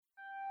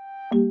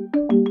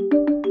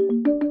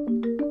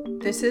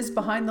This is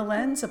Behind the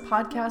Lens, a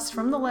podcast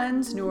from The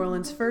Lens, New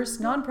Orleans' first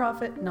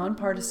nonprofit,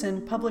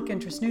 nonpartisan, public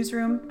interest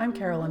newsroom. I'm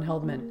Carolyn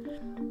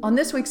Heldman. On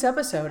this week's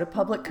episode, a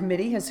public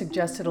committee has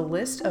suggested a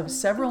list of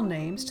several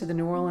names to the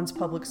New Orleans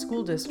Public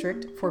School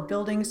District for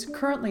buildings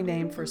currently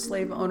named for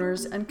slave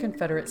owners and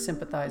Confederate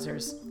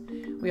sympathizers.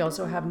 We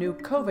also have new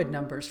COVID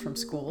numbers from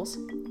schools.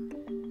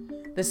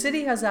 The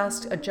city has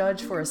asked a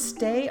judge for a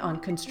stay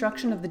on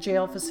construction of the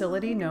jail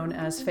facility known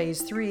as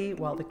Phase 3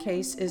 while the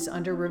case is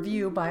under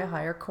review by a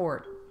higher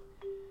court.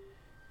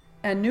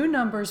 And new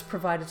numbers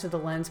provided to the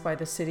Lens by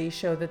the city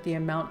show that the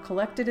amount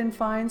collected in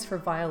fines for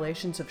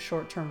violations of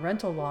short-term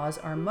rental laws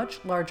are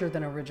much larger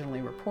than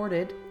originally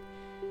reported.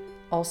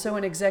 Also,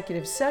 in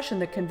executive session,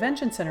 the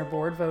Convention Center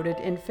Board voted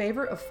in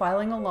favor of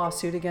filing a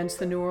lawsuit against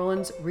the New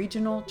Orleans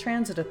Regional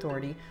Transit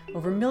Authority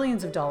over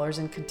millions of dollars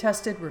in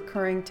contested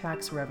recurring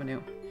tax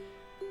revenue.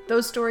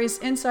 Those stories,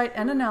 insight,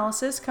 and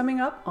analysis coming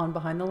up on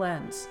Behind the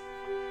Lens.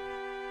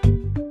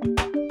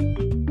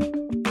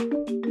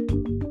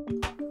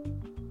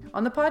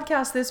 On the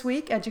podcast this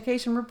week,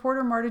 education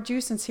reporter Marta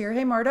Juson's here.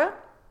 Hey, Marta.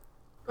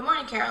 Good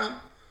morning, Carolyn.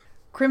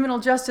 Criminal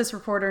justice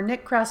reporter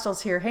Nick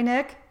Krastel's here. Hey,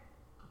 Nick.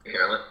 Hey,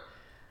 Carolyn.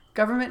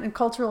 Government and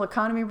cultural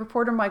economy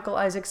reporter Michael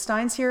Isaac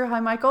Stein's here. Hi,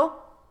 Michael.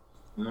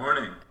 Good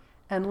morning.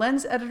 And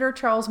Lens editor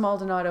Charles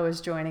Maldonado is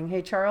joining.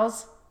 Hey,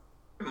 Charles.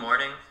 Good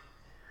morning.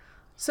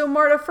 So,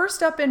 Marta,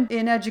 first up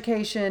in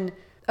education,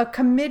 a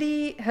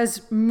committee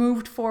has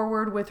moved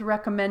forward with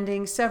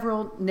recommending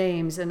several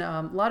names, and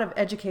a lot of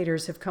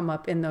educators have come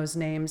up in those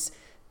names.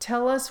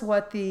 Tell us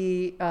what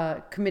the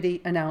committee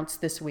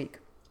announced this week.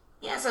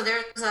 Yeah, so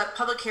there's a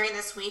public hearing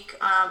this week.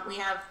 We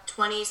have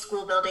 20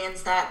 school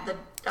buildings that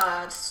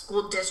the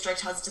school district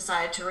has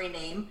decided to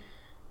rename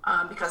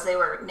because they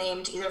were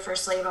named either for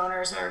slave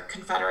owners or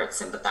Confederate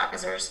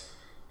sympathizers.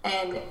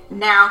 And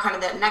now kind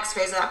of the next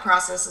phase of that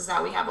process is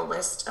that we have a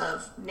list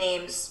of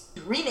names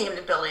to rename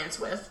the buildings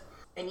with.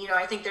 And,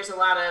 I think there's a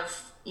lot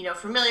of,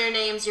 familiar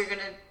names you're going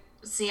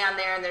to see on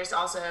there. And there's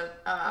also,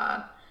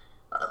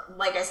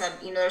 like I said,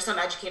 there's some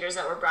educators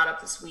that were brought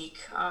up this week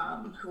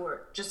who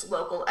are just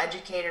local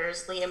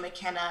educators, Leah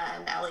McKenna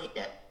and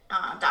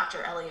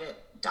Dr. Elliot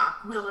Doc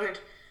Willard,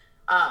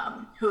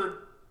 who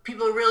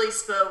people really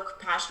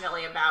spoke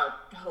passionately about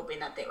hoping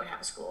that they would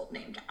have a school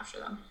named after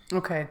them.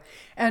 Okay.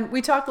 And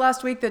we talked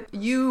last week that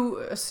you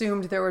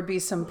assumed there would be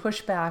some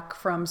pushback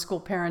from school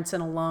parents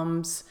and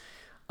alums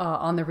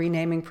on the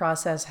renaming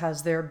process.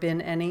 Has there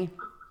been any?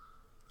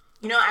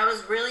 I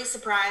was really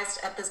surprised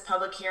at this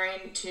public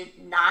hearing to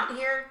not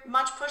hear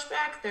much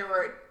pushback. There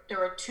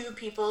were two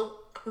people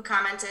who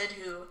commented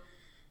who,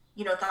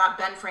 thought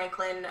Ben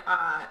Franklin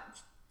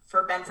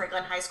for Ben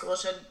Franklin High School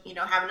should,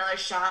 have another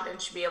shot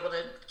and should be able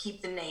to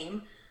keep the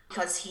name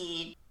because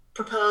he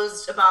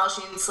proposed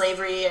abolishing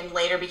slavery and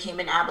later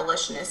became an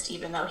abolitionist,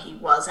 even though he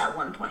was at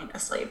one point a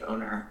slave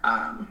owner.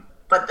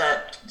 But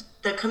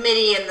the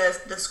committee and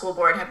the school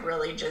board have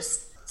really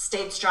just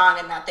stayed strong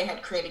in that they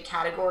had created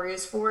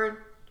categories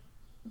for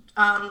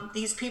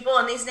these people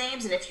and these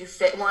names. And if you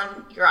fit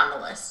one, you're on the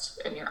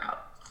list and you're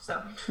out.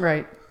 So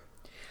right.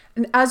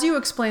 And as you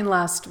explained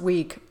last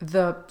week,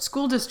 the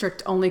school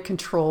district only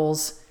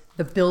controls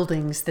the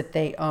buildings that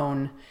they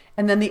own,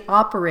 and then the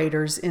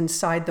operators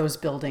inside those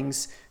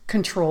buildings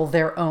control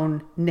their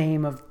own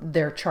name of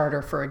their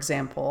charter, for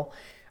example.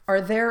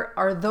 Are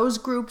those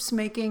groups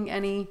making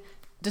any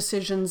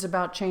decisions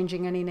about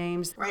changing any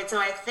names? Right, so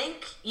I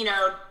think,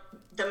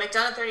 the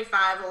McDonough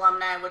 35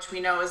 alumni, which we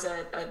know is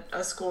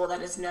a school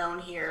that is known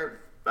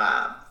here,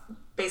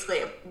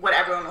 basically what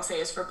everyone will say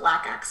is for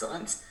Black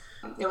excellence.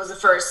 It was the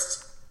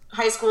first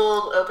high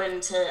school open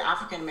to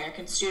African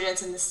American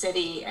students in the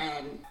city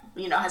and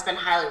has been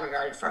highly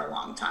regarded for a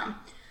long time.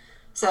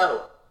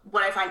 So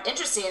what I find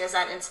interesting is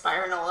that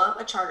Inspire NOLA,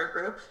 a charter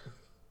group,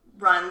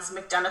 runs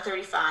McDonough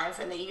 35,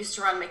 and they used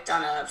to run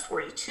McDonough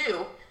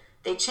 42.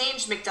 They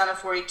changed McDonough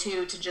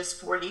 42 to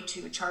just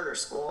 42 charter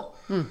school.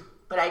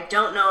 But I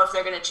don't know if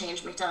they're going to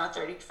change McDonough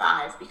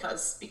 35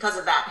 because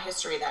of that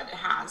history that it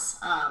has.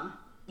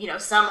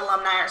 Some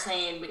alumni are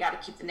saying we got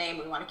to keep the name,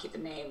 we want to keep the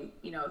name.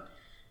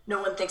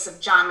 No one thinks of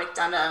John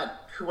McDonough,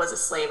 who was a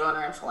slave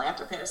owner and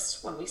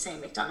philanthropist, when we say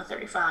McDonough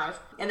 35.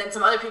 And then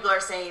some other people are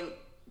saying,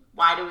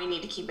 why do we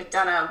need to keep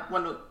McDonough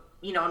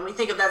when we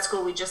think of that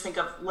school, we just think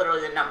of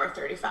literally the number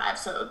 35.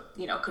 So,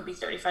 it could be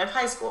 35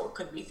 high school, it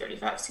could be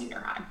 35 senior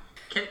high.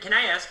 Can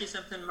I ask you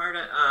something,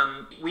 Marta?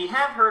 We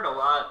have heard a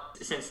lot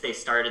since they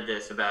started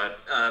this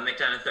about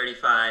McDonough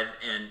 35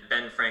 and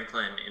Ben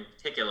Franklin in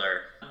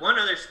particular. One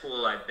other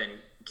school I've been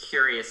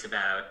curious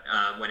about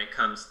when it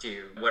comes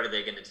to what are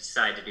they going to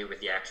decide to do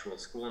with the actual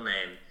school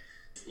name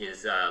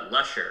is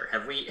Lusher.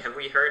 Have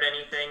we heard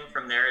anything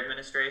from their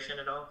administration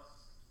at all?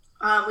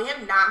 We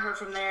have not heard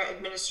from their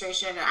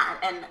administration,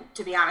 and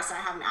to be honest, I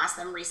haven't asked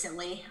them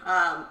recently.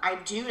 I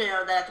do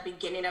know that at the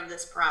beginning of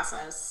this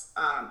process,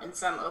 in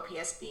some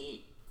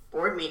OPSB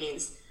board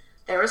meetings,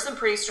 there was some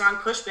pretty strong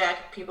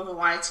pushback, people who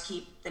wanted to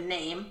keep the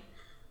name.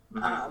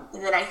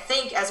 And then I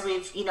think as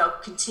we've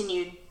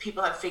continued,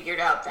 people have figured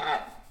out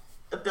that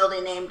the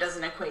building name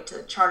doesn't equate to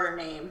the charter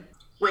name.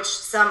 which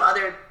some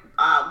other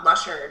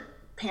Lusher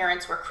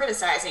parents were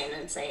criticizing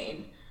and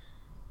saying,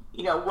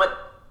 what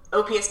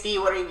OPSB,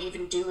 what are you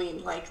even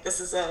doing? Like,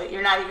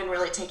 you're not even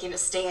really taking a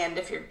stand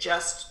if you're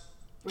just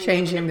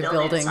changing the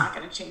building. It's not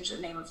going to change the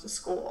name of the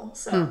school.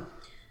 So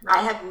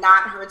I have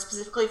not heard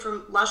specifically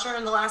from Lusher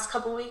in the last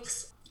couple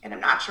weeks, and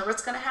I'm not sure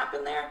what's going to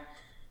happen there.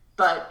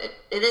 But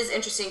it is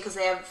interesting because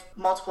they have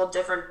multiple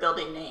different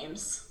building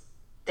names.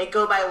 They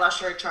go by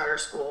Lusher Charter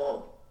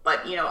School,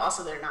 but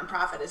also their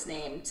nonprofit is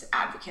named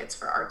Advocates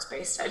for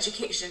Arts-Based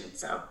Education.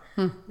 So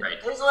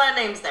there's a lot of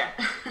names there.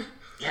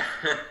 Yeah.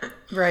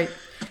 Right.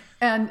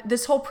 And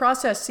this whole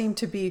process seemed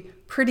to be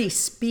pretty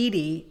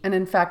speedy. And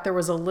in fact, there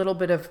was a little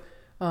bit of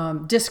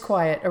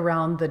disquiet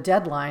around the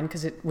deadline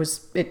because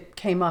it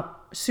came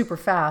up super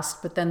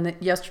fast. But then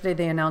yesterday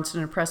they announced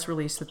in a press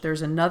release that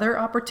there's another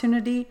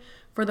opportunity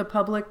for the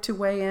public to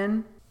weigh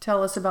in.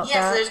 Tell us about that.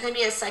 Yeah, so there's going to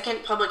be a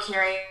second public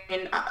hearing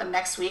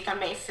next week on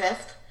May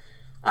 5th.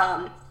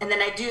 And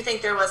then I do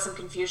think there was some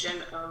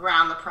confusion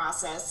around the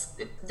process.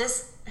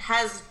 This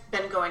has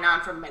been going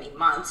on for many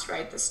months,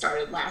 right? This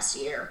started last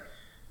year.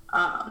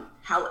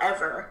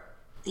 However,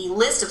 the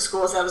list of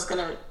schools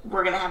that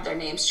were going to have their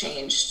names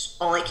changed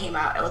only came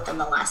out within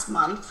the last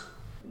month,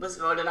 was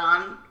voted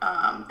on.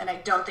 And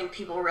I don't think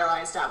people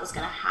realized that was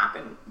going to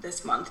happen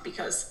this month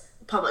because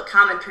the public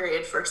comment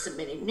period for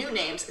submitting new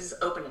names is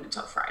open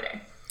until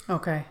Friday.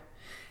 Okay.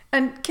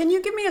 And can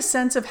you give me a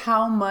sense of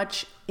how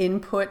much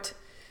input,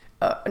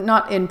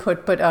 not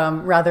input, but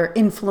rather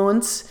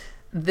influence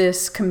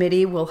this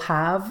committee will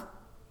have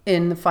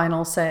in the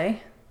final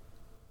say?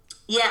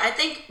 Yeah, I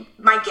think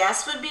my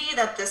guess would be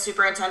that the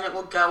superintendent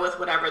will go with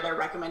whatever their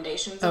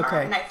recommendations are.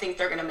 And I think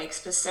they're going to make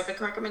specific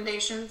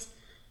recommendations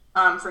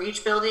for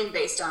each building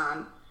based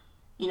on,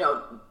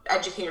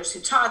 educators who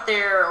taught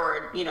there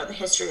or, the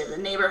history of the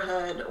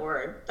neighborhood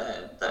or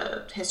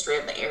the history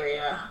of the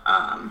area.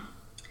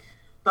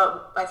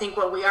 But I think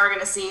what we are going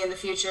to see in the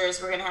future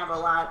is we're going to have a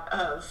lot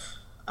of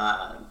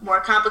more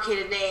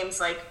complicated names,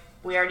 like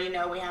we already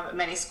know we have at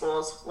many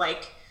schools,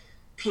 like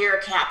Pierre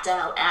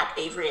Capdow at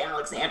Avery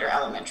Alexander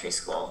Elementary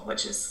School,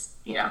 which is,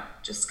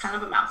 just kind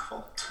of a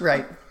mouthful.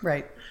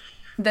 Right.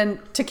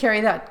 Then to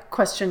carry that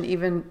question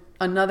even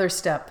another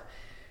step,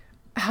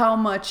 how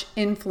much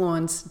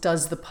influence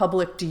does the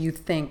public, do you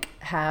think,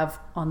 have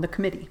on the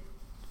committee?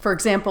 For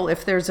example,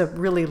 if there's a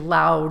really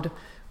loud,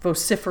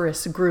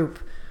 vociferous group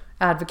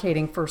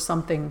advocating for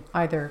something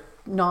either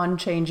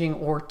non-changing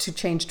or to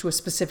change to a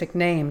specific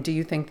name, do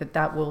you think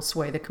that will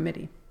sway the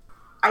committee?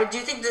 I do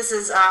think this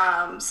is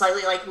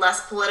slightly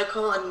less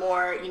political and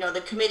more,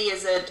 the committee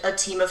is a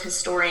team of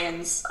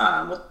historians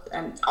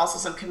and also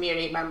some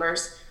community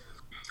members.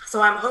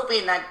 So I'm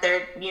hoping that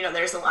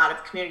there's a lot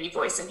of community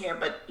voice in here,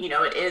 but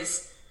it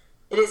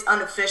is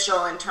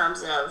unofficial in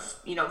terms of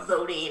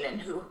voting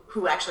and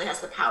who actually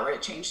has the power to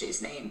change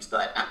these names.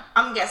 But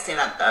I'm guessing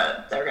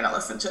that they're going to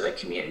listen to the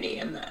community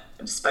and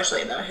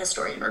especially the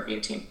historian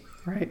review team.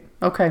 Right.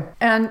 Okay.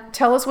 And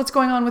tell us what's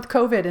going on with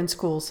COVID in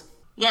schools.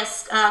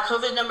 Yes,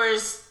 COVID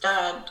numbers,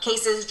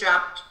 cases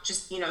dropped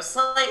just,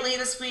 slightly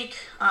this week,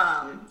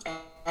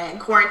 and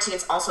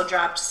quarantines also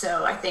dropped.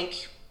 So I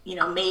think,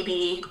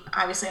 maybe,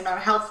 obviously I'm not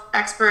a health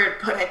expert,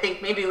 but I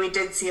think maybe we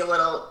did see a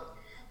little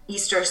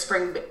Easter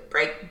spring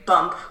break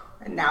bump,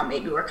 and now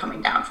maybe we're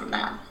coming down from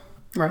that.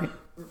 Right.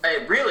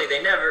 Really,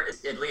 they never,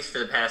 at least for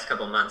the past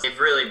couple months, they've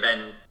really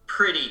been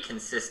pretty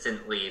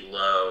consistently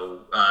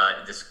low,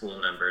 the school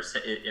numbers.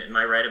 Am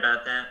I right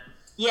about that?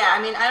 Yeah,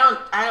 I mean,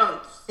 I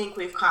don't think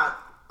we've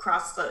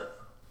crossed the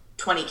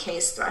 20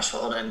 case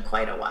threshold in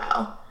quite a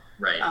while.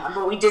 Right.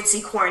 But we did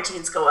see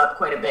quarantines go up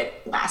quite a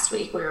bit last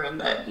week. We were in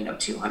the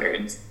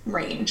 200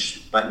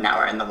 range, but now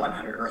we're in the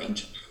 100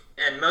 range.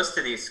 And most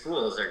of these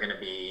schools are going to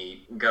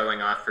be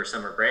going off for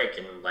summer break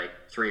in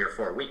 3 or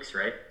 4 weeks,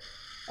 right?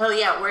 Oh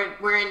yeah,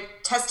 we're in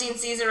testing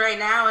season right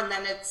now, and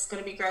then it's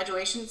going to be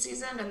graduation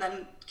season, and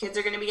then kids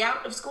are going to be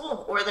out of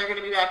school, or they're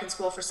going to be back in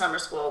school for summer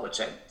school, which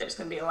there's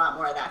going to be a lot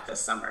more of that this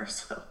summer.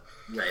 So.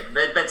 Right,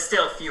 but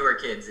still fewer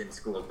kids in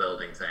school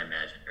buildings, I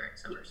imagine, during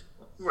summer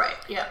school. Right.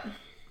 Yeah.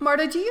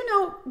 Marta, do you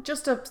know,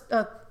 just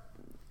a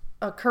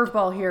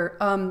curveball here,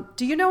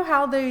 do you know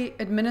how they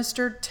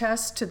administered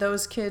tests to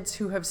those kids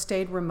who have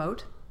stayed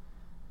remote?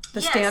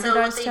 The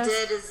standardized so what they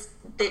did is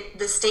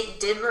the state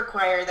did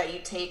require that you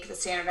take the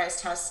standardized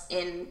tests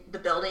in the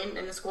building,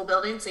 in the school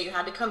building, so you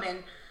had to come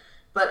in.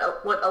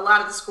 But what a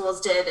lot of the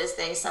schools did is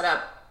they set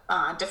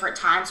up different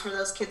times for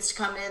those kids to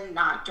come in,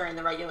 not during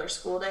the regular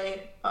school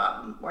day,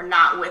 or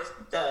not with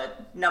the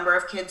number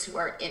of kids who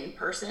are in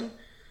person.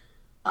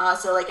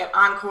 So at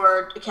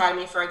Encore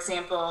Academy, for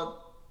example,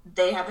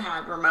 they have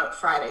had remote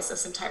Fridays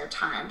this entire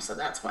time. So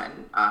that's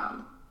when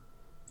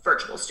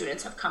virtual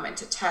students have come in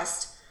to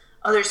test.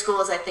 Other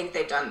schools, I think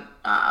they've done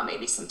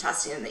maybe some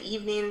testing in the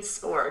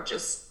evenings or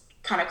just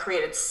kind of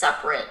created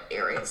separate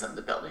areas of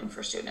the building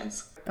for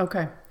students.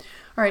 Okay.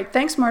 All right.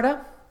 Thanks,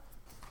 Marta.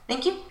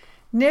 Thank you.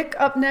 Nick,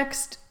 up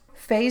next,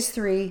 phase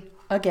 3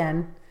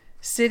 again.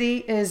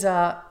 City is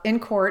in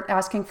court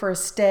asking for a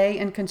stay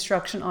in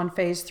construction on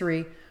phase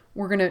 3.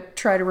 We're going to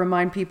try to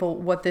remind people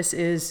what this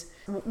is.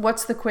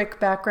 What's the quick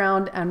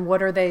background, and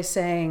what are they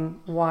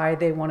saying why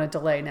they want to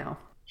delay now?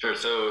 Sure.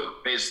 So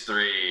phase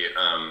 3,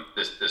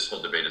 this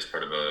whole debate is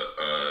part of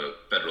a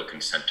federal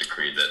consent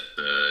decree that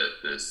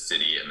the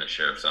city and the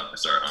sheriff's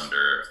office are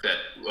under, that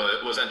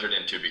was entered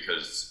into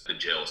because the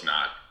jail is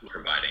not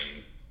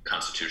providing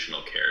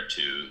constitutional care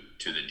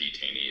to the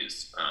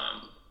detainees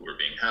who are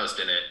being housed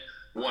in it.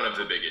 One of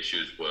the big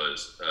issues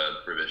was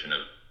the provision of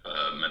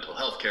mental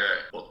health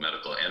care, both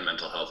medical and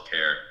mental health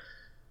care.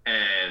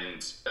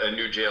 And a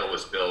new jail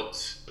was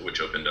built,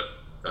 which opened up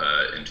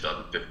in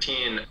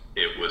 2015.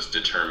 It was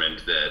determined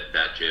that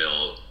that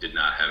jail did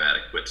not have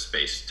adequate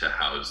space to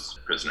house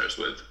prisoners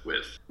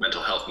with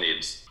mental health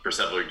needs. For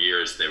several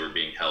years, they were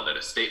being held at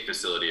a state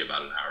facility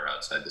about an hour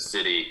outside the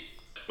city.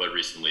 But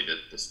recently,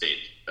 the state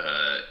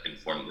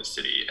informed the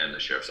city and the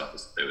sheriff's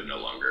office that they would no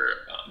longer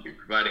be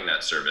providing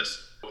that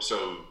service.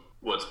 So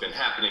what's been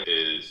happening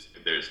is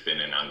there's been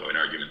an ongoing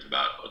argument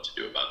about what to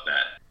do about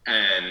that.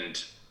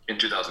 And in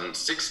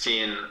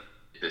 2016,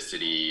 the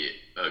city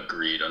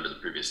agreed under the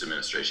previous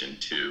administration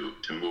to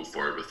move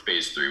forward with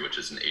phase 3, which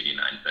is an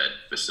 89-bed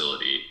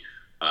facility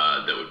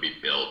that would be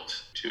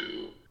built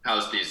to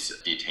house these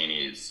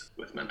detainees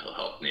with mental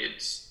health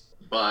needs.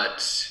 But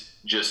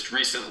just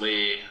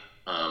recently,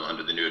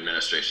 under the new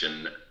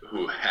administration,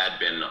 who had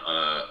been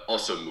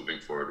also moving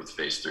forward with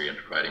phase 3 and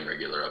providing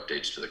regular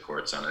updates to the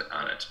courts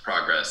on its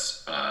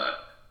progress,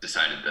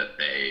 decided that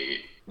they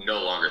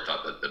no longer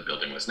thought that the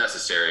building was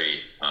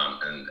necessary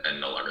and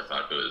no longer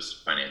thought it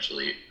was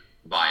financially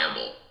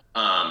viable.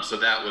 So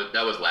that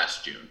was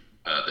last June.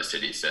 The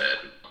city said,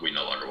 we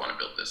no longer want to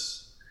build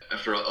this.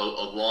 After a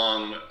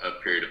long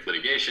period of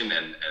litigation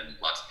and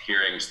lots of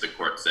hearings, the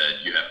court said,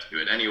 you have to do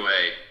it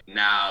anyway.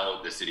 Now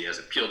the city has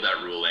appealed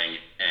that ruling,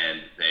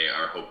 and they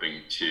are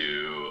hoping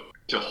to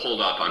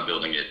hold off on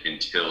building it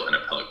until an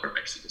appellate court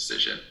makes a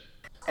decision.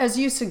 As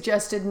you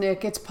suggested,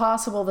 Nick, it's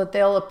possible that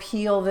they'll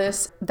appeal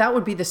this. That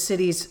would be the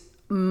city's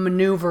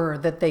maneuver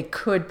that they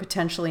could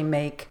potentially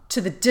make to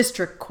the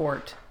district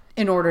court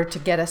in order to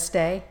get a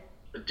stay?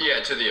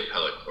 Yeah, to the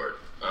appellate court.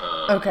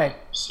 Okay.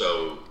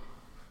 So,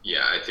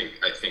 yeah, I think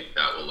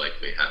that will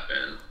likely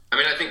happen. I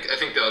mean, I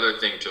think the other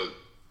thing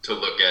to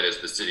look at is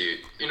the city.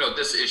 You know,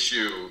 this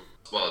issue,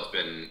 while it's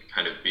been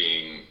kind of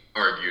being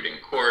argued in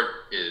court,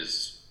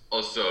 is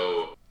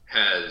also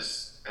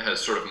has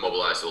sort of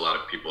mobilized a lot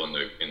of people in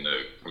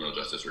the criminal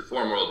justice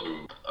reform world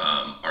who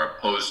are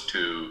opposed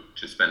to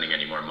spending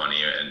any more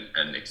money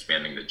and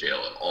expanding the jail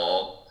at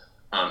all.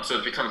 So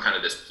it's become kind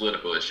of this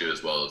political issue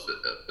as well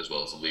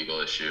as a legal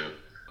issue.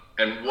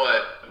 And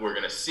what we're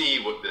going to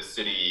see, what the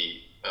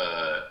city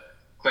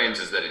claims,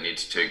 is that it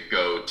needs to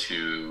go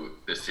to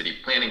the city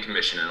planning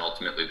commission and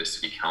ultimately the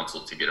city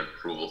council to get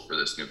approval for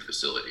this new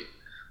facility.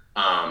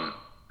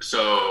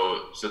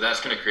 So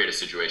that's going to create a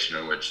situation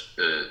in which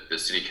the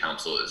city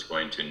council is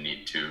going to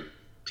need to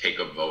take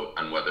a vote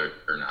on whether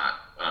or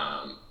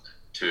not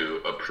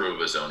to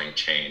approve a zoning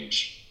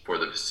change for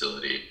the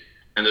facility.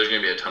 And there's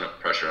going to be a ton of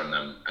pressure on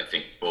them, I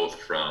think,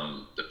 both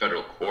from the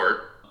federal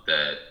court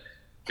that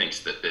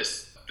thinks that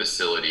this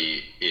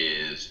facility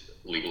is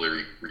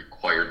legally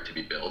required to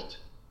be built,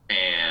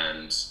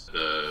 and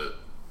the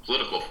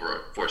political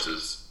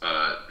forces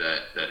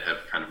that have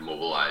kind of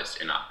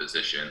mobilized in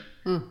opposition.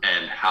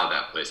 And how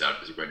that plays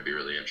out is going to be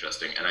really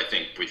interesting. And I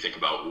think if we think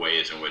about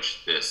ways in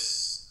which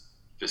this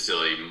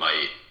facility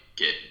might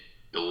get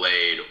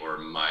delayed or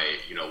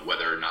might,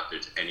 whether or not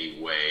there's any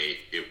way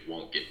it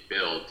won't get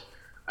built,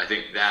 I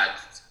think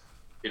that,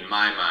 in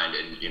my mind,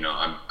 and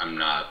I'm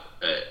not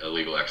a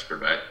legal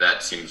expert, but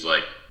that seems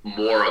like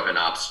more of an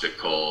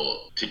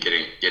obstacle to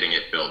getting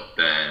it built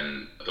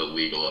than the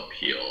legal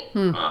appeal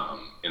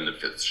in the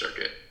Fifth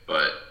Circuit.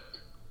 But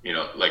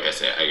like I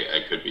say,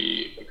 I could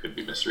be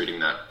misreading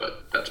that,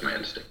 but that's my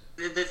instinct.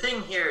 The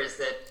thing here is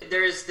that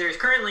there's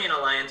currently an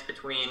alliance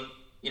between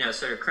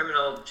sort of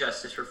criminal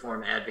justice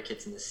reform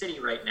advocates in the city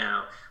right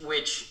now,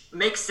 which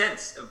makes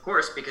sense, of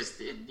course, because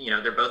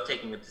they're both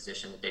taking the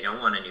position that they don't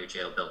want a new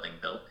jail building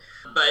built.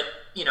 But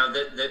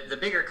the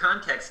bigger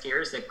context here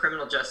is that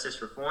criminal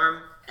justice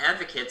reform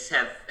advocates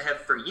have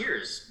for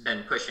years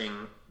been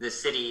pushing the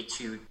city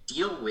to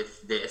deal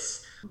with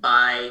this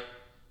by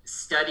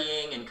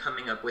studying and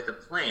coming up with a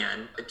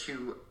plan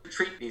to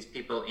treat these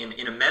people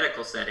in a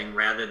medical setting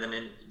rather than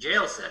in a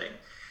jail setting.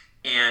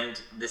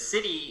 And the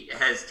city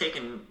has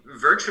taken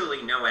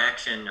virtually no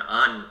action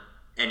on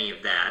any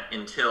of that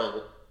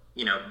until,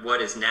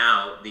 what is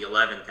now the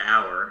 11th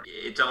hour.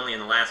 It's only in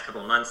the last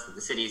couple of months that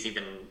the city's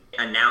even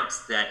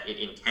announced that it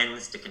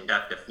intends to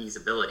conduct a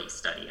feasibility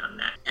study on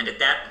that. And at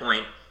that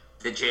point,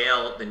 the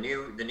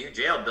new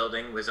jail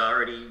building was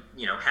already,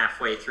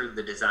 halfway through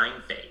the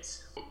design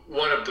phase.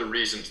 One of the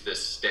reasons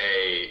this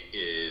stay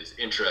is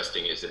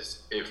interesting is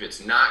if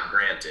it's not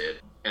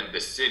granted and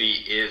the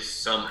city is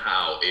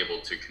somehow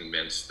able to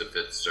convince the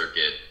Fifth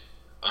Circuit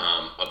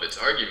of its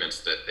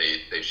arguments that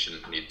they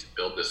shouldn't need to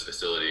build this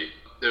facility,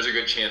 there's a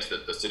good chance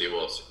that the city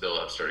they'll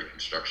have started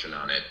construction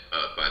on it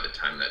by the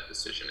time that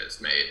decision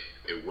is made.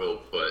 It will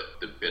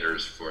put the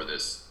bidders for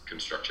this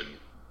construction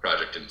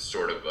project in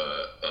sort of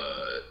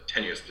a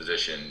tenuous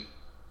position,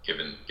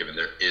 given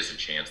there is a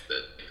chance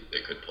that they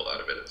could pull out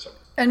of it at some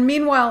point. And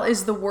meanwhile,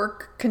 is the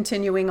work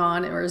continuing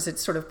on, or is it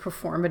sort of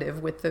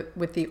performative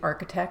with the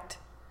architect?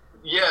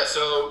 Yeah,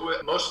 so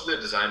most of the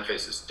design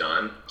phase is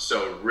done.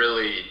 So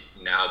really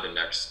now the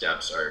next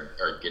steps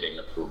are getting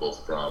approval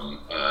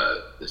from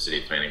the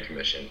City Planning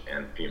Commission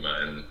and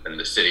FEMA, and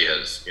the city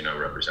has,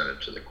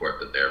 represented to the court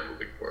that they're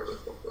moving forward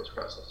with both those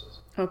processes.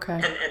 Okay.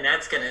 And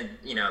that's going to,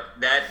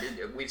 that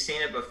we've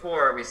seen it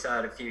before. We saw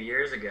it a few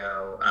years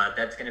ago.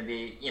 That's going to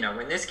be,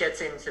 when this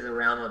gets into the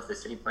realm of the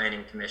City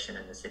Planning Commission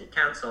and the City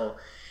Council,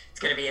 it's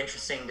going to be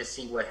interesting to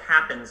see what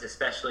happens,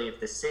 especially if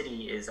the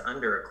city is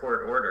under a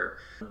court order.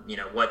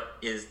 What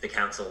is the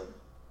council,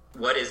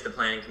 what is the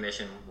Planning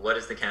Commission, what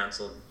is the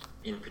council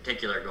in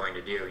particular going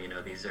to do?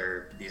 These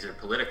are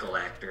political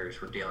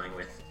actors we're dealing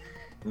with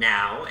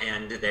now,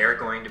 and they're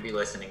going to be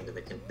listening to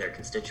their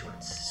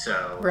constituents.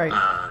 So right.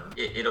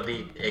 It'll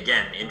be,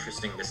 again,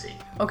 interesting to see.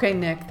 Okay,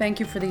 Nick, thank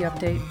you for the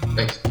update.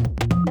 Thanks.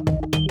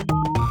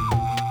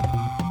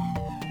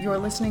 You're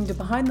listening to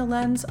Behind the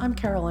Lens. I'm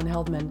Carolyn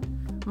Heldman.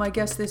 My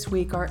guests this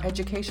week are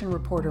education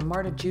reporter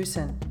Marta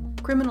Jewson,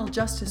 criminal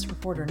justice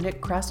reporter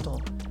Nick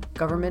Krastel,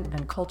 government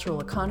and cultural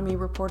economy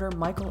reporter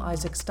Michael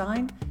Isaac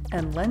Stein,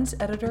 and Lens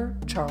editor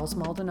Charles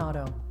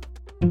Maldonado.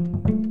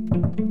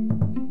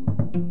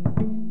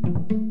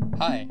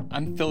 Hi,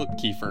 I'm Philip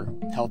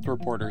Kiefer, health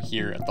reporter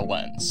here at The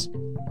Lens.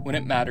 When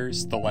it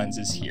matters, The Lens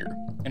is here,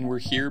 and we're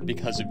here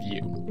because of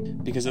you.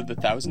 Because of the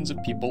thousands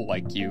of people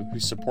like you who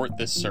support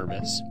this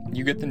service,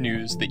 you get the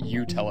news that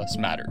you tell us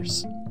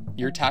matters.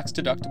 Your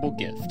tax-deductible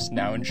gift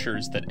now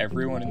ensures that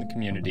everyone in the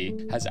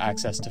community has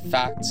access to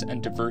facts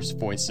and diverse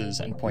voices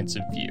and points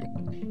of view.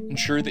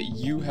 Ensure that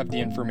you have the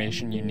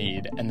information you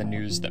need and the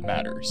news that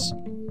matters.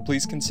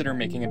 Please consider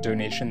making a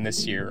donation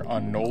this year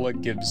on NOLA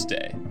Gives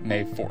Day,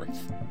 May 4th.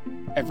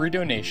 Every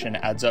donation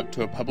adds up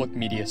to a public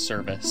media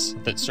service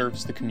that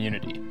serves the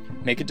community.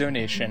 Make a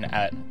donation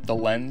at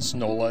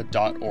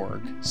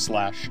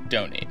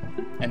thelensnola.org/donate.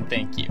 And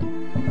thank you.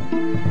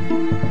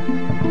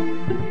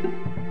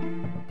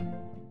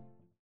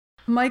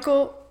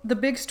 Michael, the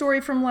big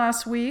story from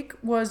last week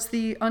was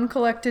the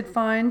uncollected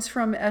fines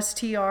from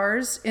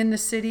STRs in the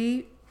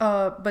city,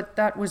 but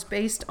that was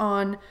based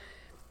on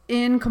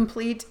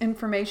incomplete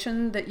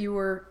information that you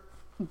were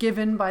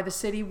given by the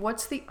city.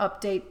 What's the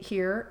update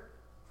here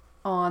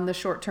on the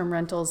short-term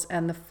rentals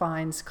and the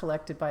fines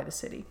collected by the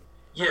city?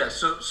 Yeah,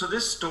 so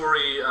this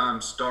story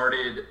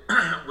started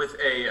with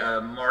a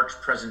March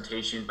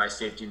presentation by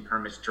Safety and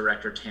Permits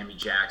Director Tammy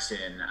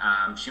Jackson.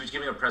 She was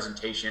giving a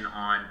presentation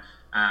on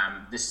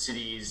the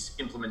city's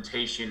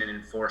implementation and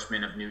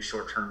enforcement of new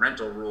short-term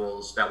rental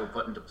rules that were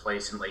put into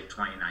place in late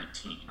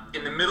 2019.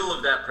 In the middle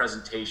of that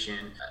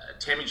presentation,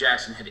 Tammy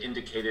Jackson had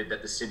indicated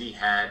that the city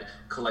had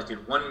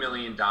collected $1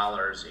 million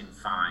in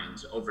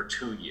fines over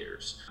 2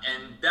 years.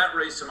 And that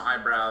raised some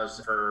eyebrows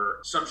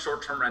for some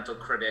short-term rental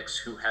critics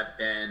who have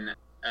been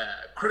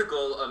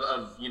critical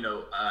of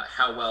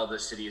how well the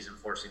city is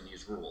enforcing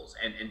these rules,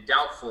 and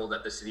doubtful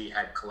that the city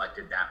had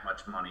collected that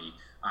much money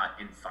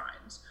in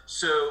fines.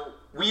 So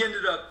we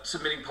ended up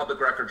submitting public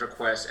records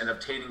requests and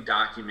obtaining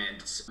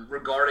documents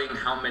regarding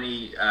how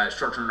many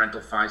short-term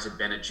rental fines had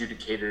been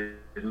adjudicated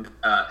and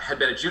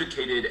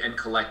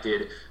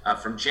collected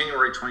from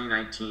January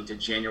 2019 to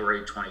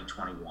January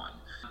 2021.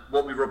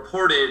 What we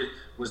reported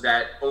was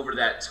that over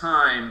that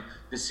time,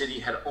 the city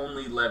had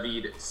only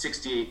levied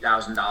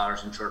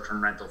 $68,000 in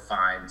short-term rental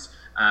fines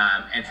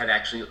and had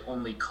actually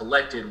only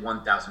collected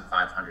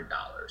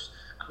 $1,500.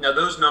 Now,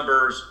 those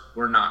numbers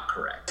were not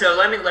correct. So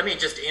let me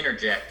just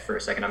interject for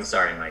a second. I'm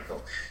sorry,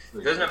 Michael.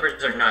 Those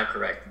numbers are not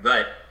correct,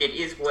 but it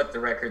is what the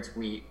records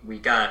we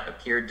got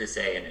appeared to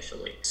say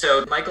initially.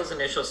 So Michael's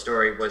initial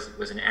story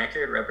was an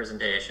accurate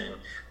representation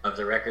of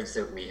the records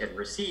that we had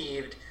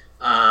received.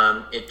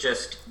 It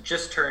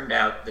just turned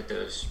out that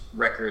those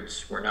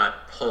records were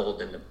not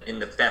pulled in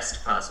the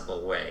best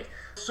possible way.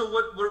 So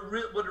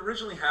what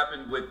originally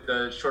happened with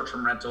the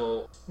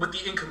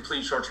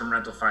incomplete short-term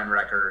rental fine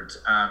records,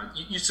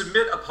 you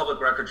submit a public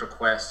records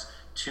request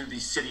to the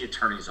city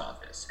attorney's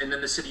office, and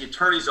then the city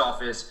attorney's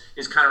office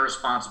is kind of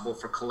responsible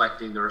for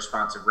collecting the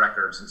responsive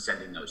records and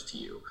sending those to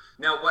you.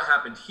 Now, what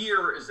happened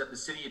here is that the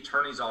city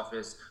attorney's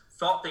office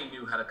thought they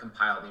knew how to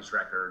compile these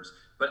records,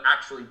 but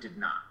actually did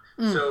not.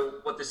 So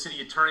what the city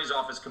attorney's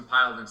office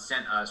compiled and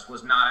sent us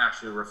was not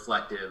actually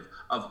reflective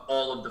of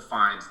all of the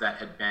fines that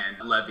had been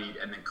levied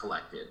and then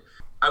collected.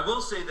 I will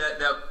say that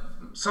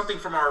something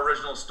from our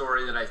original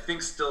story that I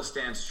think still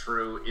stands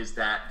true is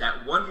that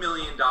 $1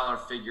 million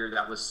figure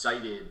that was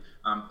cited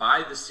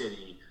by the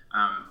city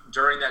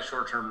during that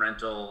short-term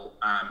rental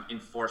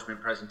enforcement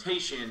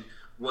presentation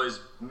was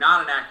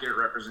not an accurate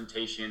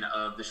representation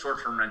of the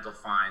short-term rental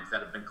fines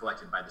that have been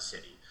collected by the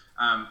city.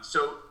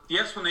 So the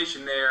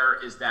explanation there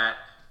is that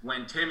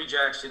when Tammy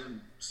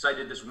Jackson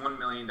cited this $1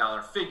 million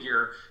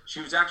figure, she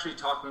was actually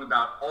talking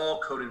about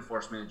all code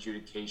enforcement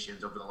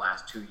adjudications over the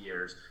last 2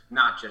 years,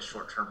 not just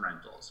short-term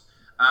rentals.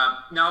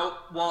 Now,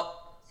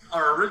 while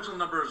our original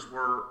numbers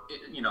were,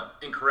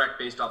 incorrect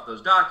based off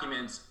those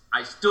documents,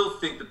 I still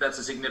think that that's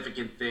a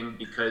significant thing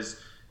because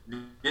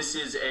this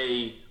is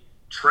a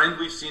trend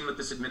we've seen with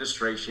this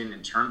administration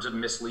in terms of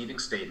misleading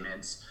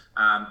statements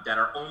that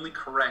are only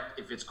correct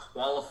if it's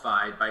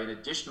qualified by an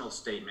additional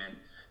statement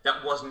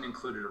that wasn't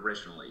included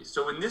originally.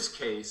 So in this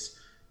case,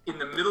 in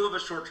the middle of a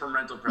short-term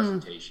rental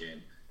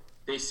presentation,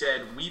 they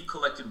said, we've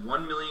collected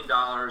 $1 million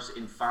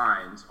in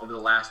fines over the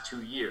last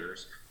 2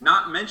 years,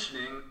 not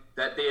mentioning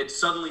that they had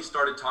suddenly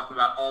started talking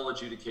about all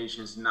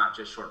adjudications, not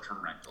just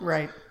short-term rentals.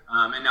 Right.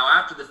 And now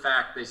after the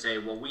fact, they say,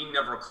 well, we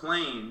never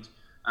claimed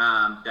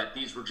that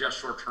these were just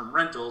short-term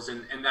rentals.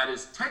 And that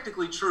is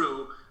technically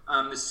true.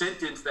 The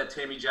sentence that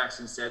Tammy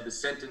Jackson said, the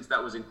sentence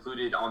that was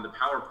included on the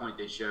PowerPoint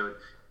they showed,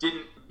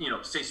 didn't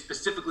say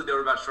specifically they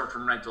were about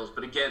short-term rentals,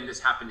 but again, this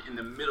happened in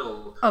the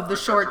middle of the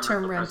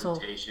short-term rental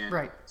presentation.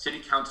 Right.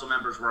 City council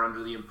members were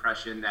under the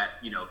impression that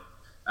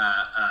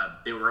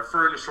they were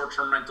referring to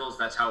short-term rentals.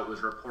 That's how it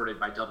was reported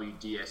by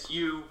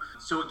WDSU.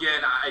 So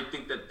again, I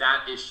think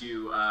that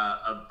issue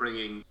of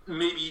bringing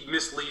maybe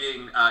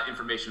misleading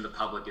information to the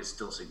public is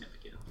still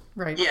significant.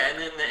 Right. Yeah,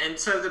 and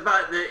so the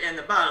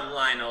bottom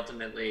line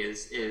ultimately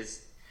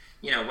is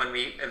when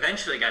we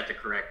eventually got the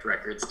correct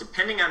records,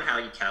 depending on how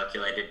you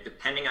calculate it,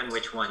 depending on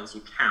which ones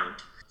you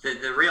count,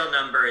 the real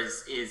number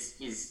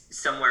is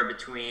somewhere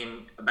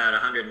between about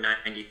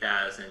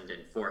 190,000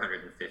 and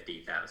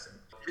 450,000.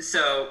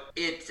 So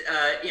it's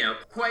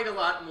quite a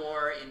lot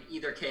more in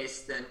either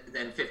case than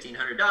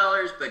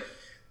 $1,500, but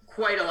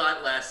quite a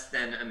lot less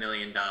than $1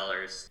 million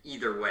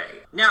either way.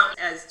 Now,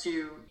 as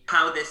to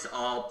how this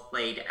all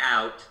played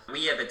out,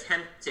 we have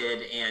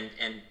attempted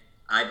and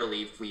I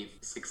believe we've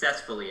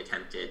successfully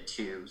attempted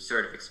to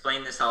sort of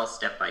explain this all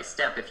step by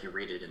step. If you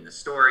read it in the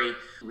story,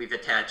 we've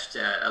attached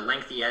a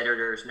lengthy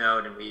editor's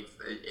note, and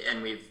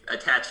we've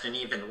attached an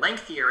even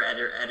lengthier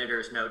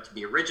editor's note to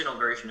the original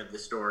version of the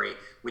story,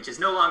 which is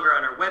no longer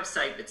on our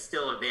website, but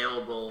still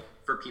available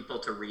for people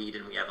to read,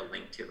 and we have a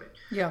link to it.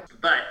 Yeah.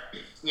 But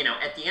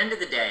at the end of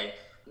the day,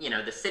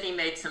 the city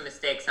made some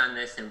mistakes on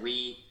this, and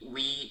we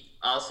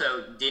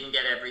also didn't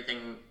get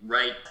everything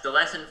right. The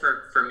lesson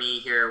for me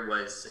here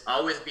was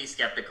always be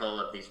skeptical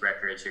of these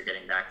records you're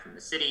getting back from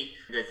the city.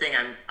 The thing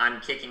I'm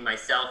kicking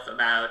myself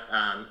about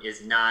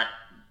is not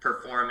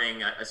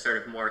performing a sort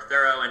of more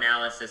thorough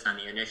analysis on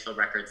the initial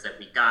records that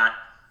we got.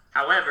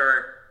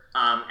 However,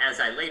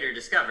 as I later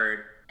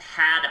discovered,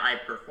 had I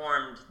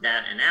performed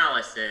that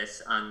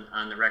analysis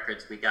on the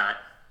records we got,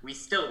 we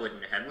still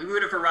wouldn't have. We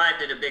would have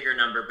arrived at a bigger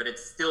number, but it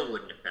still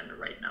wouldn't have been the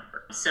right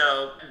number.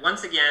 So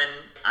once again,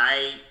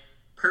 I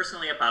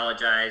personally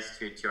apologize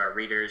to our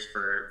readers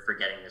for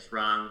getting this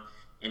wrong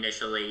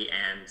initially,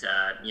 and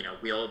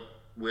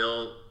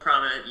we'll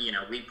promise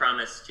we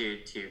promise to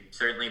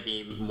certainly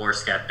be more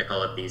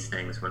skeptical of these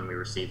things when we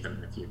receive them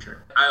in the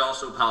future. I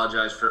also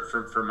apologize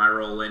for my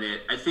role in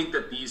it. I think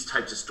that these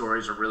types of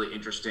stories are really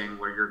interesting,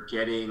 where you're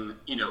getting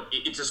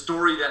it's a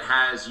story that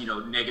has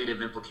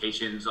negative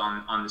implications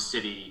on the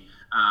city.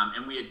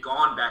 And we had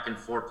gone back and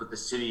forth with the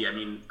city. I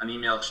mean, an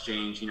email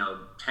exchange,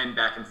 10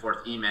 back and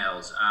forth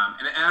emails.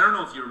 And I don't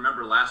know if you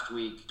remember last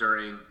week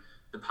during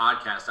the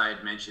podcast, I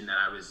had mentioned that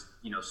I was,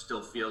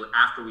 still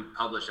after we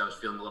published, I was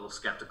feeling a little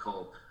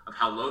skeptical of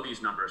how low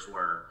these numbers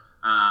were.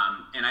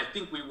 And I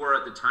think we were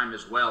at the time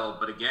as well.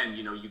 But again,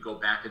 you go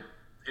back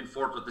and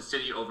forth with the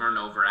city over and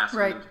over, asking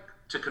them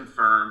to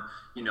confirm,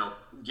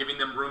 giving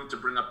them room to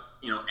bring up,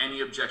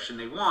 any objection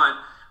they want.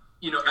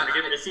 And we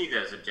didn't receive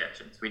those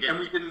objections. We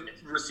didn't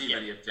receive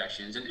any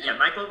objections. And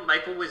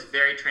Michael was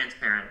very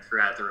transparent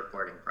throughout the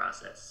reporting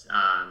process.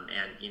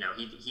 And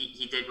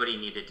he did what he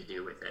needed to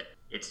do with it.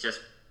 It's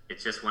just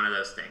one of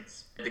those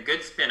things. The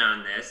good spin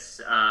on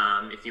this,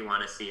 if you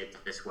want to see it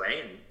this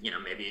way,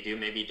 and maybe you do,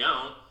 maybe you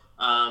don't,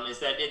 is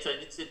that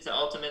it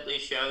ultimately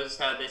shows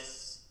how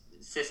this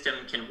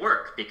system can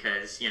work,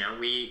 because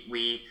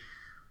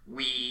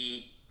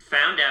we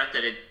found out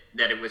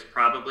that it was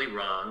probably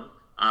wrong.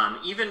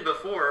 Even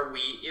before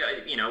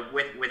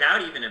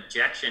without even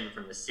objection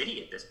from the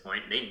city at this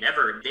point, they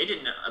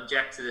didn't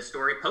object to the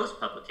story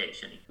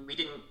post-publication. We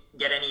didn't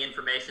get any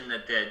information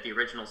that the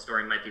original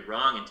story might be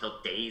wrong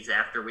until days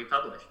after we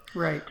published.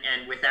 Right.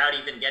 And without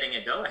even getting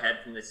a go-ahead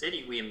from the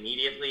city, we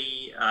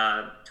immediately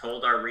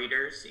told our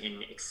readers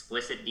in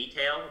explicit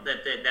detail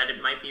that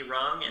it might be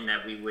wrong, and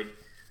that we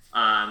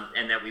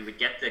would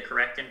get the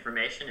correct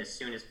information as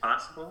soon as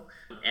possible.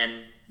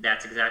 And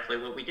that's exactly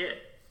what we did.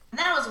 And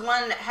that was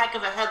one heck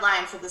of a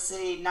headline for the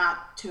city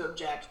not to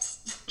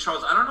object.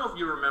 Charles, I don't know if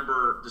you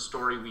remember the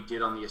story we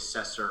did on the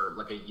assessor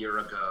like a year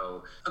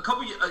ago.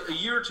 A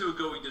year or two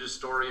ago, we did a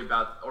story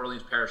about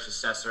Orleans Parish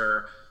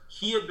assessor.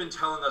 He had been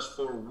telling us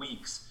for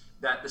weeks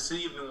that the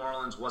city of New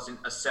Orleans wasn't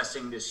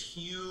assessing this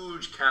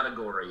huge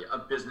category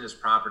of business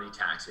property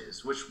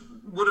taxes, which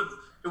would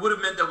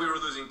have meant that we were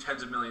losing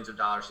tens of millions of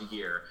dollars a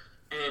year.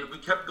 And we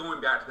kept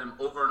going back to them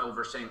over and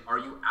over saying, are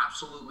you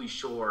absolutely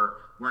sure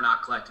we're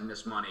not collecting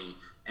this money?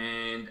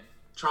 And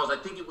Charles, I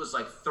think it was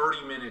like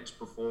 30 minutes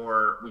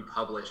before we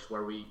published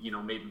where we,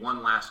 made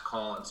one last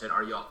call and said,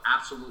 are y'all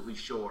absolutely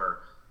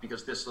sure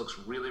because this looks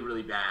really,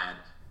 really bad.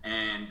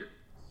 And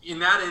in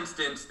that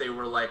instance, they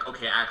were like,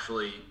 okay,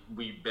 actually,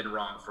 we've been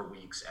wrong for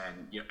weeks.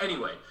 And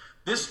anyway,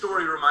 this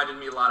story reminded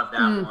me a lot of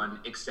that one,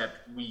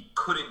 except we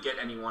couldn't get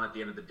anyone at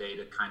the end of the day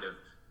to kind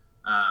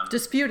of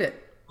dispute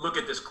it. Look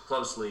at this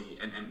closely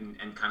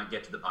and kind of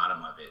get to the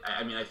bottom of it.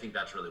 I mean, I think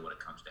that's really what it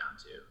comes down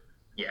to.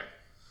 Yeah.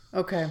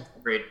 Okay.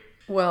 Agreed.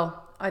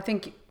 Well, I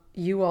think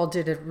you all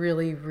did a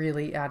really,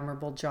 really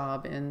admirable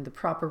job in the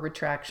proper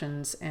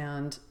retractions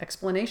and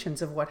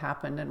explanations of what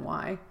happened and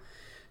why.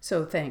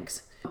 So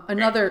thanks.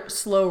 Another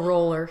slow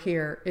roller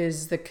here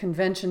is the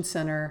convention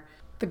center.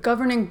 The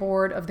governing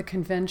board of the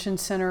convention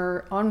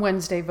center on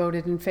Wednesday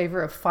voted in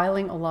favor of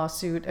filing a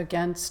lawsuit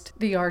against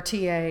the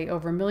RTA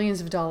over millions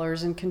of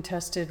dollars in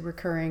contested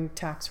recurring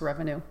tax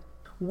revenue.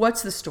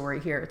 What's the story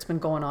here? It's been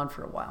going on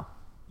for a while.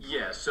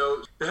 Yeah,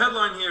 so the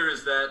headline here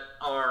is that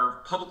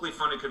our publicly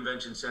funded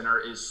convention center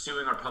is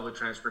suing our public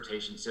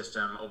transportation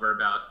system over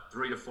about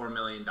 $3 to $4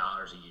 million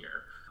a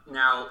year.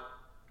 Now,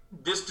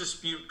 this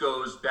dispute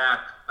goes back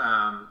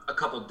a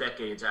couple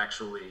decades,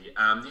 actually.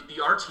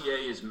 The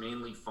RTA is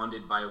mainly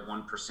funded by a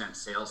 1%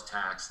 sales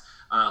tax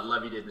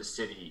levied in the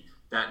city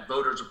that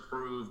voters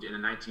approved in a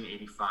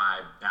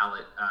 1985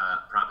 ballot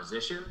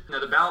proposition. Now,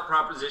 the ballot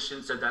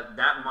proposition said that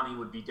that money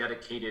would be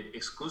dedicated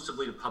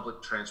exclusively to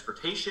public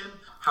transportation.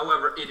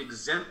 However, it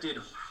exempted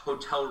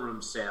hotel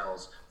room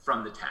sales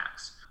from the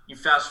tax. You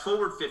fast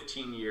forward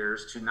 15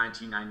 years to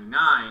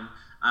 1999,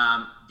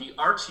 the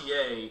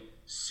RTA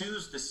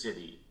sues the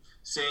city,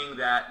 saying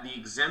that the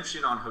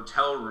exemption on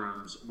hotel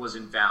rooms was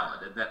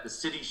invalid and that the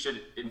city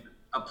should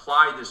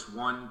apply this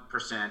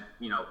 1%,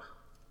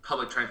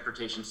 public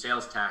transportation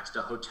sales tax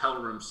to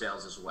hotel room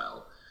sales as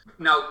well.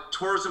 Now,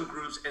 tourism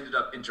groups ended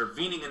up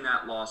intervening in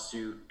that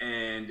lawsuit,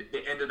 and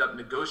they ended up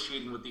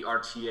negotiating with the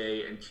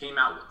RTA and came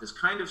out with this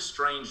kind of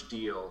strange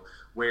deal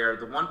where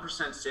the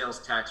 1% sales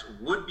tax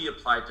would be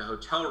applied to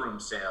hotel room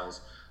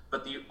sales,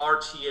 but the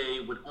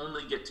RTA would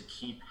only get to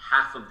keep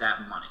half of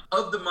that money.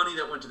 Of the money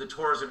that went to the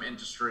tourism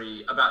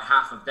industry, about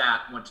half of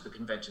that went to the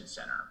convention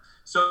center.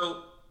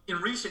 So in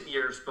recent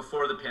years,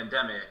 before the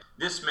pandemic,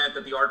 this meant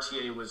that the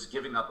RTA was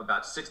giving up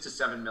about $6 to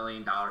 $7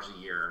 million a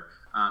year,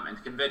 and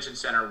the convention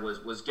center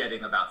was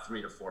getting about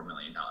 $3 to $4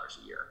 million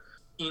a year.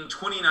 In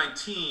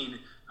 2019,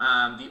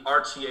 the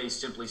RTA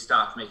simply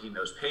stopped making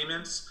those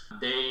payments.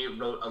 They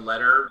wrote a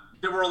letter.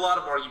 There were a lot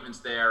of arguments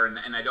there,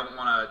 and I don't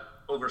want to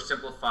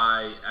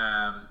oversimplify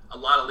a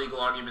lot of legal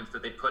arguments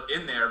that they put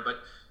in there, but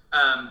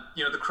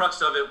the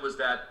crux of it was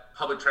that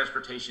public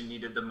transportation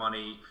needed the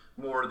money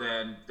more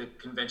than the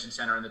convention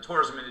center and the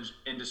tourism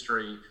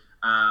industry,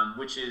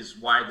 which is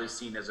widely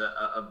seen as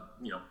a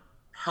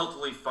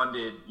healthily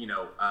funded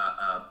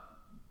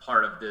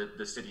part of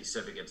the city's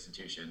civic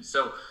institution.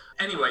 So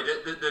anyway,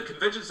 the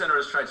convention center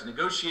has tried to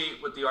negotiate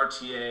with the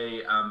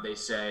RTA. They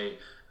say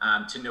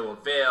to no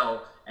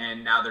avail,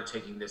 and now they're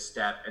taking this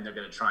step and they're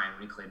going to try and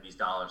reclaim these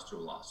dollars through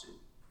a lawsuit.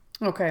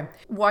 Okay.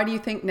 Why do you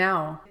think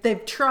now?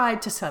 They've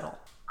tried to settle.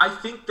 I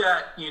think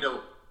that,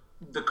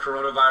 the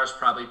coronavirus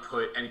probably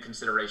put any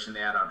consideration they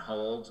had on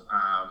hold,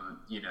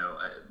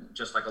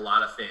 just like a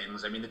lot of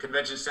things. I mean, the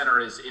convention center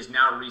is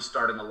now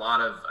restarting a lot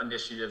of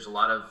initiatives, a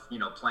lot of,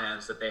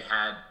 plans that they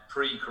had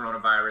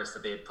pre-coronavirus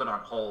that they had put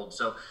on hold.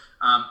 So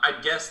I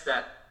guess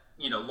that,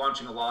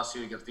 launching a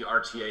lawsuit against the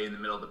RTA in the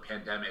middle of the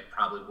pandemic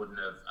probably wouldn't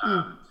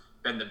have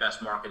been the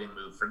best marketing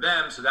move for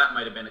them. So that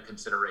might have been a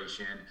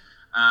consideration.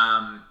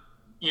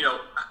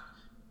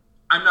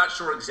 I'm not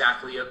sure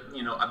exactly,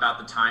 about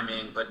the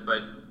timing, but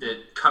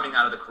the coming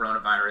out of the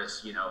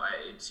coronavirus,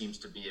 it seems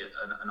to be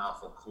an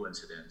awful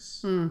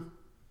coincidence. I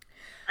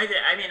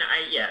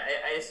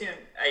assume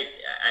I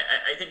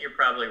think you're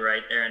probably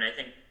right there, and I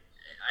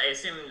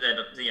assume that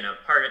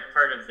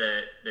part of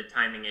the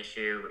timing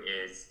issue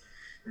is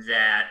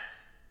that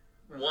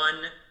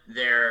one,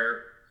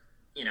 they're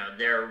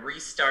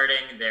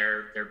restarting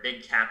their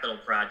big capital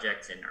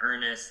projects in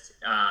earnest.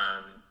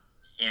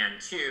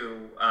 And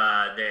two,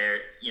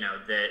 they're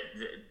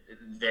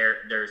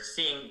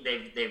seeing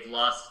they've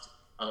lost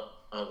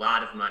a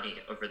lot of money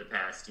over the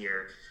past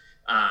year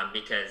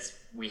because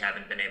we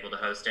haven't been able to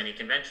host any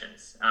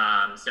conventions.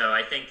 So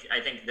I think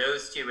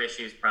those two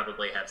issues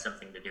probably have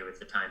something to do with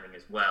the timing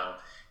as well,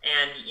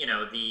 and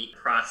the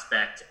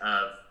prospect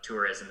of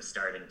tourism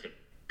starting to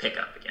pick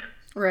up again.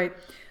 Right.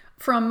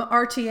 From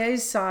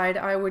RTA's side,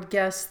 I would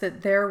guess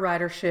that their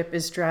ridership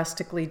is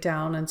drastically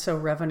down, and so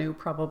revenue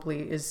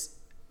probably is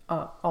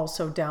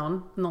also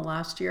down in the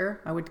last year,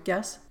 I would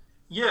guess.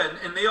 Yeah,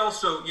 and they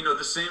also,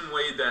 the same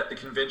way that the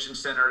convention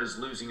center is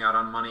losing out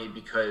on money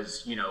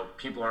because,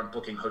 people aren't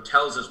booking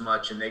hotels as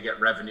much and they get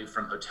revenue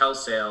from hotel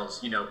sales,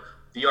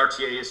 the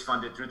RTA is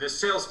funded through this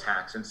sales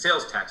tax, and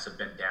sales tax have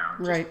been down.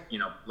 Just, right.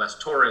 Less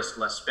tourists,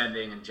 less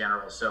spending in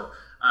general. So,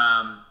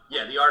 the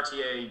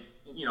RTA,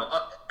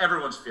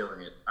 everyone's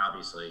feeling it,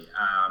 obviously.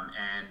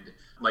 And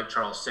like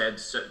Charles said,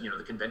 so,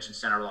 the convention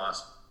center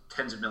lost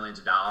tens of millions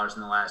of dollars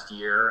in the last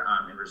year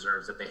in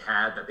reserves that they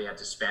had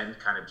to spend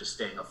kind of just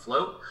staying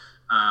afloat.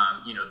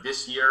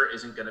 This year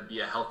isn't going to be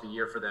a healthy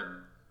year for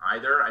them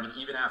either. I mean,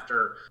 even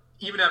after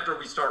even after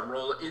we start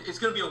rolling, it's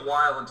going to be a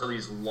while until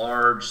these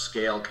large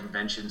scale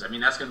conventions. I mean,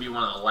 that's going to be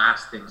one of the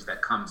last things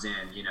that comes in,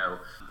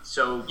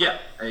 So yeah,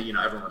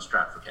 everyone's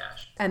strapped for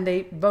cash. And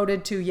they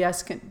voted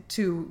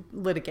to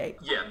litigate.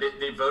 Yeah,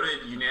 they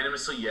voted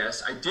unanimously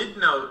yes. I did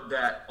note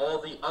that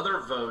all the other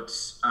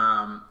votes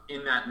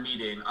in that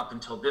meeting up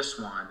until this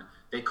one,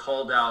 they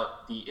called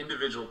out the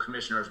individual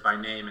commissioners by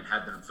name and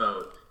had them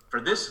vote.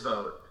 For this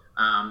vote,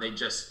 they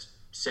just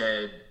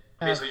said,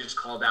 basically just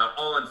called out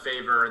all in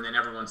favor, and then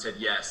everyone said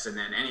yes, and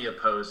then any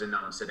opposed, and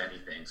no one said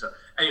anything. So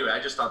anyway, I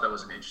just thought that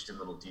was an interesting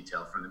little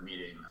detail from the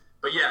meeting.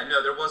 But yeah,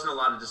 no, there wasn't a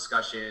lot of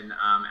discussion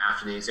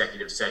after the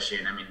executive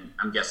session. I mean,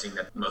 I'm guessing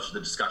that most of the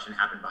discussion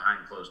happened behind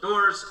closed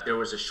doors. There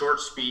was a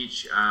short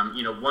speech.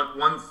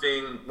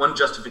 One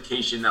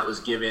justification that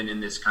was given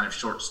in this kind of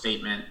short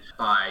statement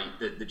by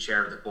the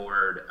chair of the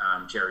board,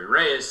 Jerry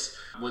Reyes,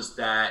 was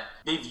that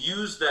they've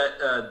used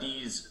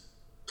these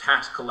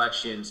tax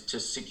collections to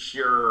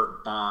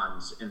secure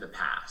bonds in the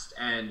past.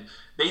 And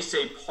they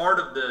say part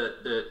of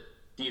the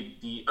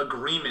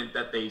agreement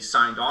that they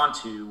signed on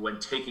to when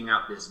taking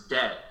out this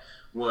debt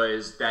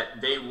was that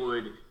they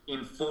would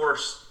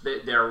enforce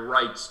their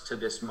rights to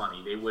this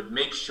money. They would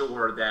make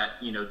sure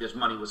that, this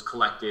money was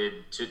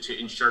collected to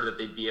ensure that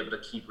they'd be able to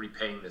keep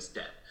repaying this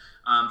debt.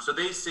 So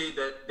they say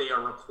that they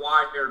are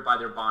required by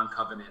their bond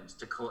covenants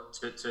to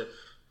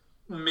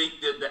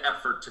make the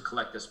effort to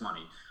collect this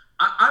money.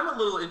 I'm a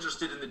little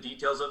interested in the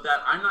details of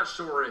that. I'm not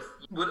sure if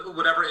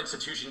whatever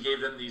institution gave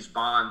them these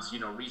bonds,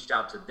 reached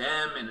out to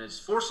them and is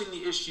forcing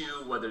the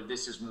issue, whether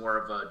this is more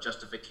of a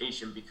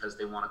justification because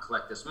they want to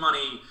collect this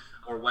money,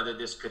 or whether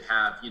this could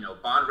have,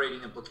 bond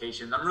rating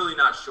implications. I'm really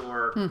not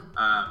sure,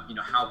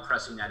 how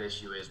pressing that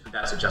issue is, but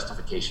that's a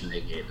justification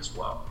they gave as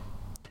well.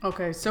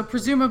 Okay, so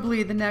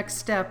presumably the next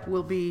step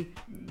will be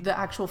the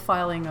actual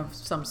filing of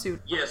some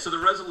suit. Yeah, so the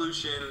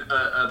resolution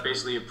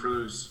basically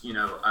approves,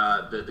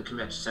 the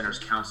convention center's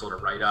council to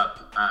write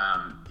up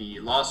the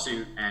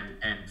lawsuit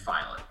and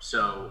file it.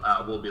 So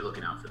we'll be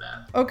looking out for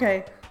that.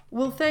 Okay,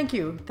 well, thank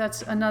you.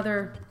 That's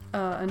another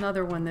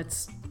one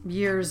that's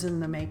years in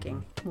the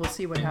making. We'll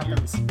see what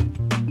happens.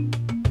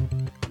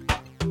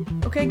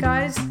 Okay,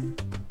 guys,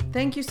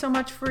 thank you so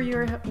much for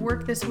your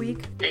work this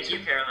week. Thank you,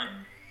 Carolyn.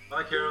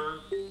 Bye, Carolyn.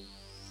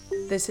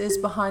 This is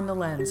Behind the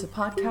Lens, a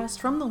podcast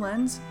from The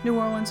Lens, New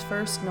Orleans'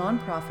 first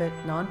nonprofit,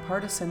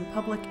 nonpartisan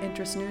public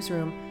interest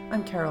newsroom.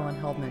 I'm Carolyn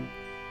Heldman.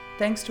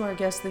 Thanks to our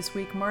guests this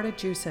week, Marta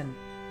Jewson,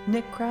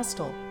 Nick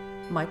Krastel,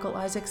 Michael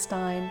Isaac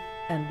Stein,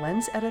 and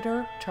Lens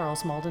editor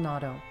Charles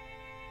Maldonado.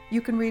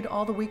 You can read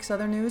all the week's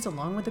other news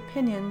along with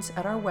opinions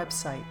at our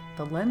website,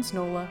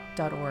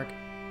 thelensnola.org.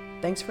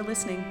 Thanks for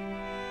listening.